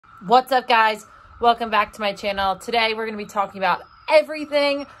What's up, guys? Welcome back to my channel. Today we're going to be talking about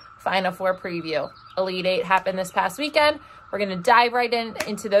everything Final Four preview. Elite Eight happened this past weekend. We're going to dive right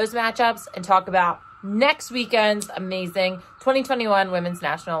into those matchups and talk about next weekend's amazing 2021 Women's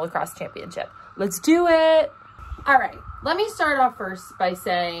National Lacrosse Championship. Let's do it! All right, let me start off first by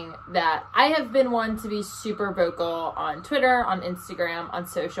saying that I have been one to be super vocal on Twitter, on Instagram, on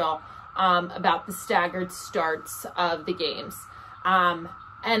social, about the staggered starts of the games.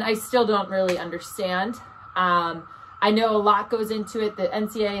 And I still don't really understand. I know a lot goes into it, the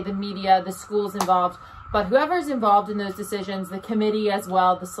NCAA, the media, the schools involved, but whoever's involved in those decisions, the committee as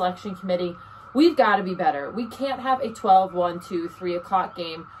well, the selection committee, we've got to be better. We can't have a 12, 1, 2, 3 o'clock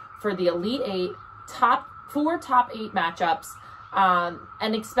game for the Elite Eight, top 8 matchups,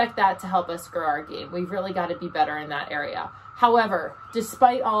 and expect that to help us grow our game. We've really got to be better in that area. However,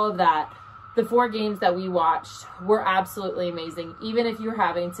 despite all of that, the 4 games that we watched were absolutely amazing, even if you're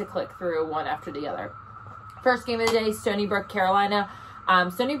having to click through one after the other. First game of the day, Stony Brook, Carolina.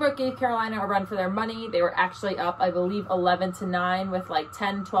 Stony Brook gave Carolina a run for their money. They were actually up, I believe, 11-9 with like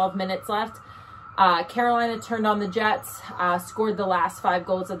 10, 12 minutes left. Carolina turned on the Jets, scored the last 5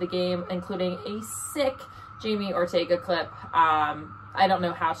 goals of the game, including a sick Jamie Ortega clip. I don't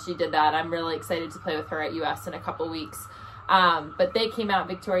know how she did that. I'm really excited to play with her at US in a couple weeks. But they came out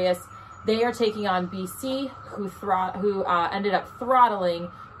victorious. They are taking on BC, who ended up throttling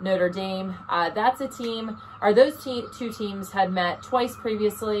Notre Dame. That's a team, or those two teams had met twice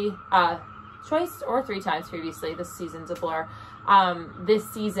previously, twice or 3 times previously. This season's a blur. This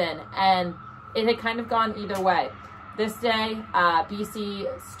season, and it had kind of gone either way. This day, BC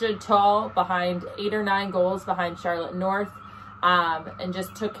stood tall behind 8 or 9 goals behind Charlotte North, and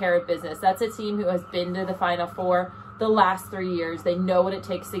just took care of business. That's a team who has been to the Final Four the last 3 years. They know what it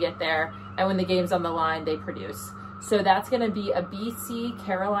takes to get there, and when the game's on the line, they produce. So that's going to be a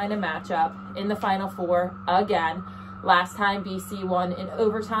BC-Carolina matchup in the Final Four again. Last time, BC won in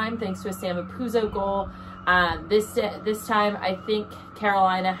overtime thanks to a Sam Apuzzo goal. This time, I think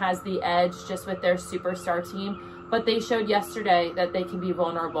Carolina has the edge just with their superstar team, but they showed yesterday that they can be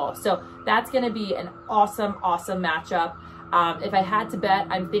vulnerable. So that's going to be an awesome, awesome matchup. If I had to bet,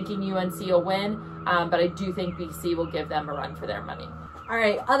 I'm thinking UNC will win, but I do think BC will give them a run for their money. All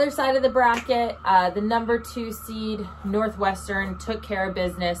right, other side of the bracket, the number 2 seed, Northwestern, took care of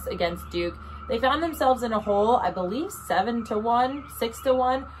business against Duke. They found themselves in a hole, I believe 7-1,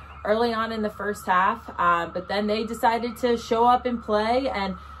 6-1 early on in the first half, but then they decided to show up and play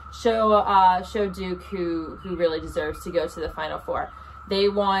and show Duke who really deserves to go to the Final Four. They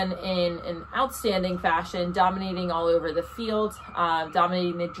won in an outstanding fashion, dominating all over the field,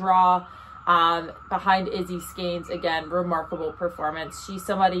 dominating the draw behind Izzy Scaines. Again, remarkable performance. She's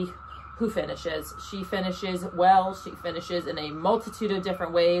somebody who finishes. She finishes well. She finishes in a multitude of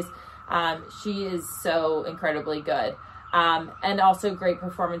different ways. She is so incredibly good. And also great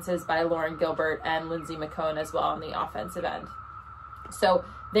performances by Lauren Gilbert and Lindsay McCone as well on the offensive end. So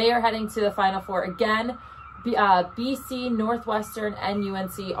they are heading to the Final Four again. BC, Northwestern, and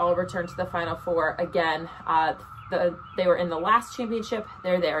UNC all return to the Final Four again. They were in the last championship.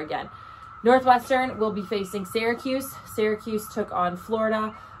 They're there again. Northwestern will be facing Syracuse. Syracuse took on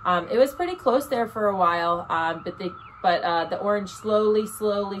Florida. It was pretty close there for a while, but the Orange slowly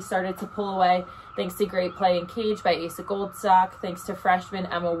started to pull away thanks to great play in cage by Asa Goldstock, thanks to freshman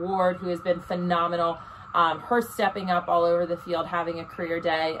Emma Ward, who has been phenomenal. Her stepping up all over the field, having a career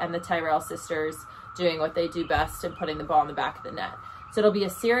day, and the Tyrell sisters doing what they do best and putting the ball in the back of the net. So it'll be a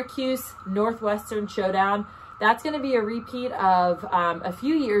Syracuse-Northwestern showdown. That's going to be a repeat of a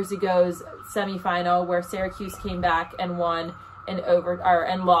few years ago's semifinal where Syracuse came back and won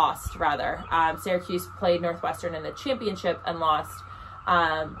and lost rather. Syracuse played Northwestern in the championship and lost.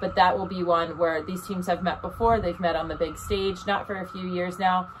 But that will be one where these teams have met before. They've met on the big stage, not for a few years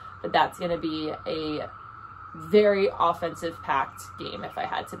now, but that's going to be a very offensive-packed game if I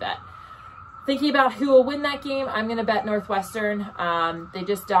had to bet. Thinking about who will win that game, I'm going to bet Northwestern. They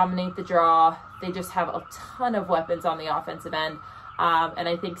just dominate the draw. They just have a ton of weapons on the offensive end. And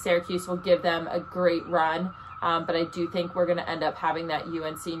I think Syracuse will give them a great run. But I do think we're going to end up having that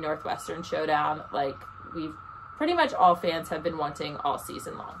UNC-Northwestern showdown like we've pretty much all fans have been wanting all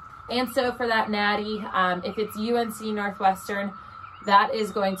season long. And so for that natty, if it's UNC-Northwestern, that is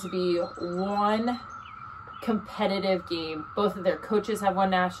going to be one competitive game. Both of their coaches have won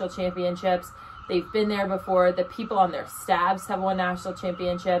national championships. They've been there before. The people on their staffs have won national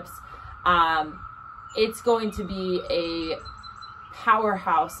championships. It's going to be a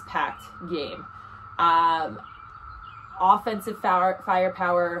powerhouse-packed game. Offensive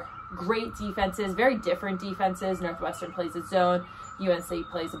firepower, great defenses, very different defenses. Northwestern plays its zone. UNC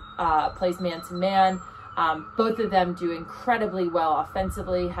plays man-to-man. Both of them do incredibly well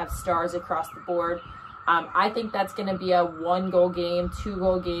offensively, have stars across the board. I think that's going to be a 1-goal game,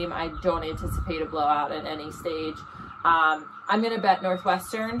 2-goal game. I don't anticipate a blowout at any stage. I'm going to bet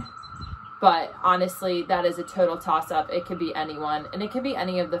Northwestern, but honestly, that is a total toss-up. It could be anyone, and it could be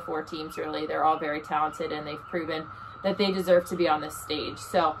any of the 4 teams, really. They're all very talented, and they've proven that they deserve to be on this stage.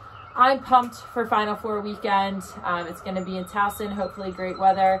 So I'm pumped for Final Four weekend. It's going to be in Towson, hopefully great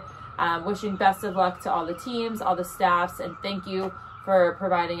weather. Wishing best of luck to all the teams, all the staffs, and thank you for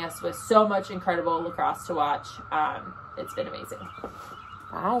providing us with so much incredible lacrosse to watch. It's been amazing.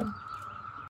 Bye.